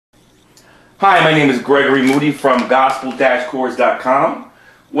Hi, my name is Gregory Moody from gospel-chords.com.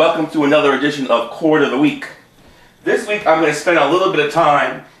 Welcome to another edition of Chord of the Week. This week I'm going to spend a little bit of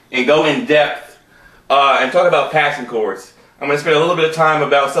time and go in depth and talk about passing chords. I'm going to spend a little bit of time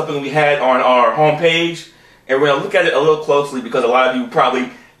about something we had on our homepage, and we're going to look at it a little closely because a lot of you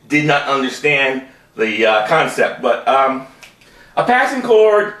probably did not understand the concept. But a passing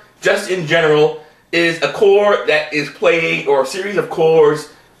chord, just in general, is a chord that is played, or a series of chords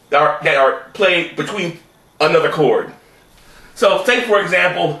that are played between another chord. So say for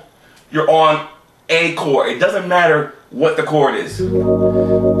example you're on a chord. It doesn't matter what the chord is.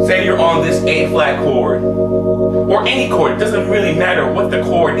 Say you're on this A flat chord or any chord. It doesn't really matter what the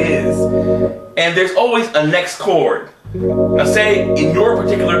chord is, and there's always a next chord. Now say in your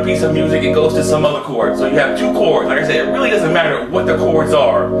particular piece of music it goes to some other chord, so you have two chords. Like I said, it really doesn't matter what the chords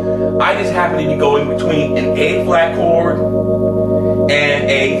are. I just happen to be going between an A flat chord and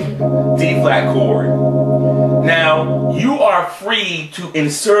a D flat chord. Now you are free to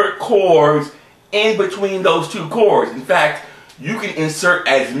insert chords in between those two chords. In fact, you can insert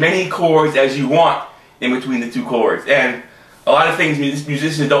as many chords as you want in between the two chords. And a lot of things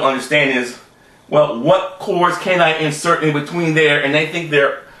musicians don't understand is, well, what chords can I insert in between there? And they think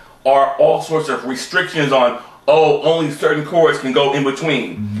there are all sorts of restrictions on, oh, only certain chords can go in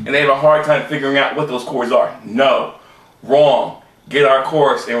between. And they have a hard time figuring out what those chords are. No, wrong. Get our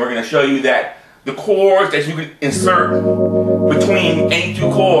course and we're going to show you that the chords that you can insert between any two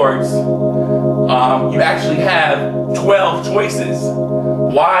chords, you actually have 12 choices.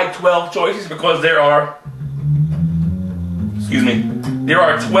 Why 12 choices? Because there are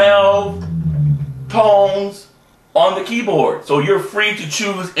 12 tones on the keyboard. So you're free to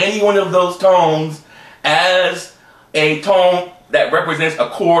choose any one of those tones as a tone that represents a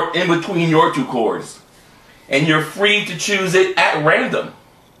chord in between your two chords. And you're free to choose it at random.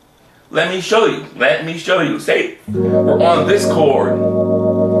 Let me show you. Let me show you. Say we're on this chord,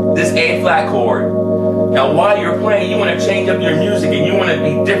 this A flat chord. Now while you're playing, you want to change up your music and you want to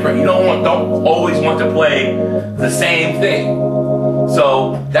be different. You don't always want to play the same thing.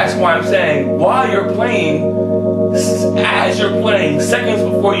 So that's why I'm saying while you're playing, as you're playing, seconds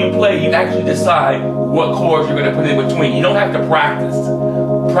before you play, you actually decide what chords you're going to put in between. You don't have to practice.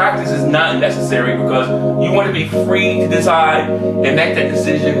 Practice is not necessary because you want to be free to decide and make that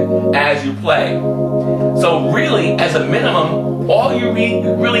decision as you play. So really, as a minimum, all you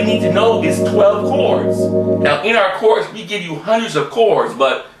really need to know is 12 chords. Now in our course, we give you hundreds of chords,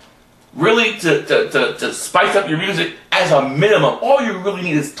 but really to spice up your music, as a minimum, all you really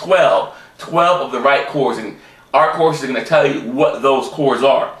need is 12 of the right chords. And our course is going to tell you what those chords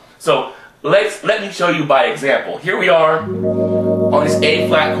are. So let me show you by example. Here we are on this A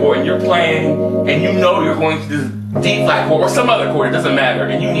flat chord, and you're playing, and you know you're going to this D flat chord or some other chord, it doesn't matter,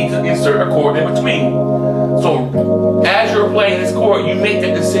 and you need to insert a chord in between. So as you're playing this chord, you make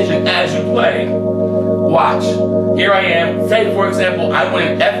that decision as you play. Watch. Here I am. Say for example, I want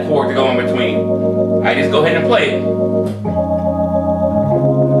an F chord to go in between. I just go ahead and play it.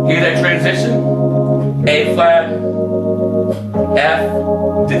 Hear that transition? A flat,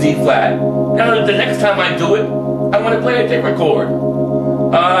 F to D flat. Now the next time I do it, I want to play a different chord.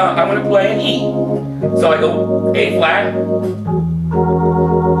 I want to play an E. So I go A flat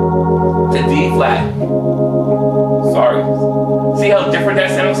to D flat. Sorry. See how different that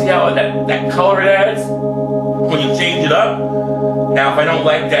sounds? See how that color it adds when you change it up? Now if I don't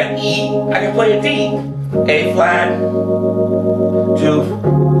like that E, I can play a D. A flat to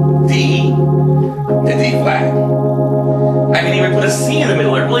D to D flat. I can even put a C in the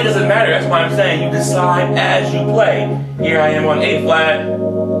middle. It really doesn't matter. That's why I'm saying you decide as you play. Here I am on A flat.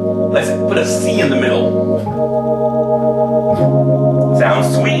 Let's put a C in the middle.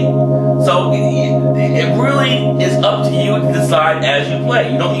 Sounds sweet. So it really is up to you to decide as you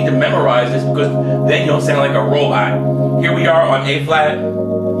play. You don't need to memorize this because then you'll sound like a robot. Here we are on A flat.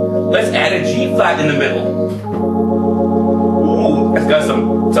 Let's add a G flat in the middle. Ooh, that's got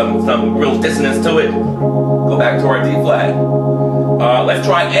some real dissonance to it. Go back to our D flat. Let's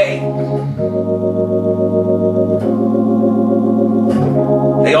try A.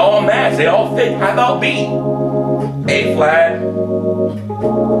 They all match, they all fit. How about B? A flat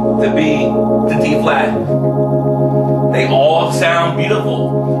to B to D flat. They all sound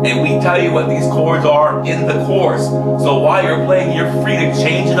beautiful. And we tell you what these chords are in the course. So while you're playing, you're free to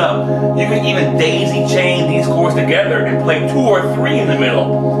change it up. You can even daisy chain these chords together and play 2 or 3 in the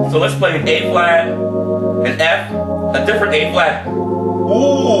middle. So let's play an A flat, an F, a different A flat,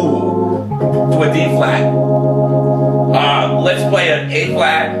 ooh, to a D flat. Let's play an A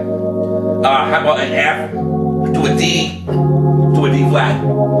flat, how about an F to a D to a D flat.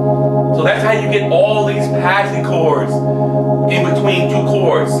 So So that's how you get all these passing chords in between two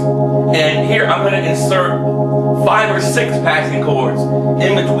chords. And here I'm going to insert 5 or 6 passing chords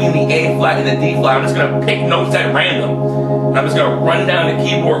in between the A flat and the D flat. I'm just going to pick notes at random. And I'm just going to run down the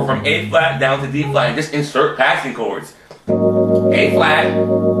keyboard from A flat down to D flat and just insert passing chords. A flat,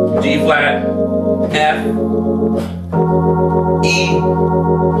 G flat, F, E,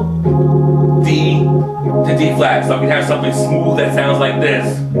 D to D flat. So I can have something smooth that sounds like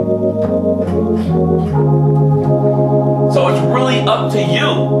this. So it's really up to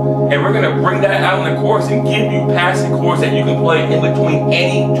you. And we're going to bring that out in the course and give you passing chords that you can play in between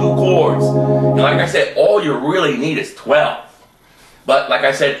any 2 chords. And like I said, all you really need is 12. But like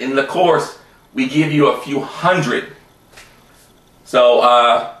I said, in the course, we give you a few hundred. So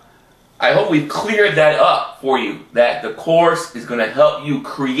I hope we've cleared that up for you, that the course is going to help you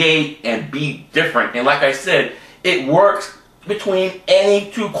create and be different. And like I said, it works between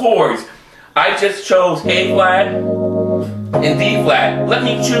any 2 chords. I just chose A flat and D flat. Let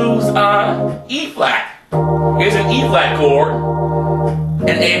me choose E flat. Here's an E flat chord and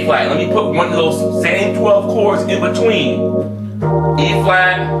A flat. Let me put one of those same 12 chords in between. E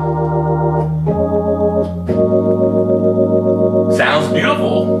flat. Sounds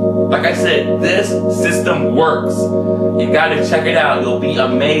beautiful. Like I said, this system works. You gotta check it out. You'll be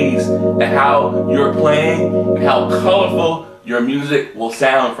amazed at how you're playing and how colorful your music will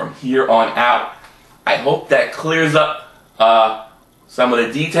sound from here on out. I hope that clears up some of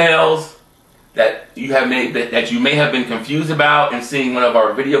the details that you may have been confused about in seeing one of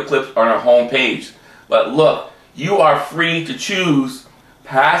our video clips on our home page. But look, you are free to choose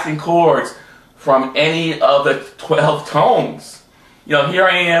passing chords from any of the 12 tones. You know, here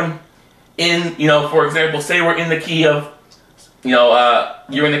I am in, for example, say we're in the key of,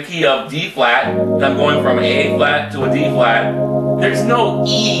 you're in the key of D flat, and I'm going from A flat to a D flat. There's no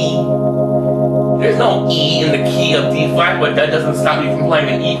E in the key of D flat, but that doesn't stop you from playing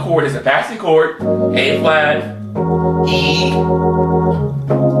an E chord as a passing chord. A flat, E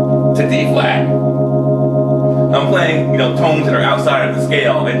to D flat. I'm playing, tones that are outside of the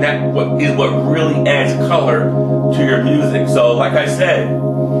scale, and that is what really adds color to your music. So, like I said,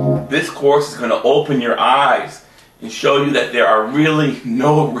 this course is going to open your eyes and show you that there are really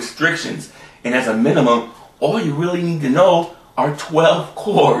no restrictions. And as a minimum, all you really need to know are 12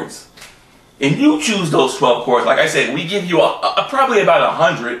 chords. And you choose those 12 chords. Like I said, we give you probably about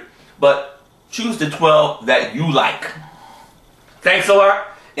 100, but choose the 12 that you like. Thanks a lot,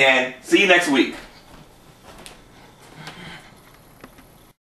 and see you next week.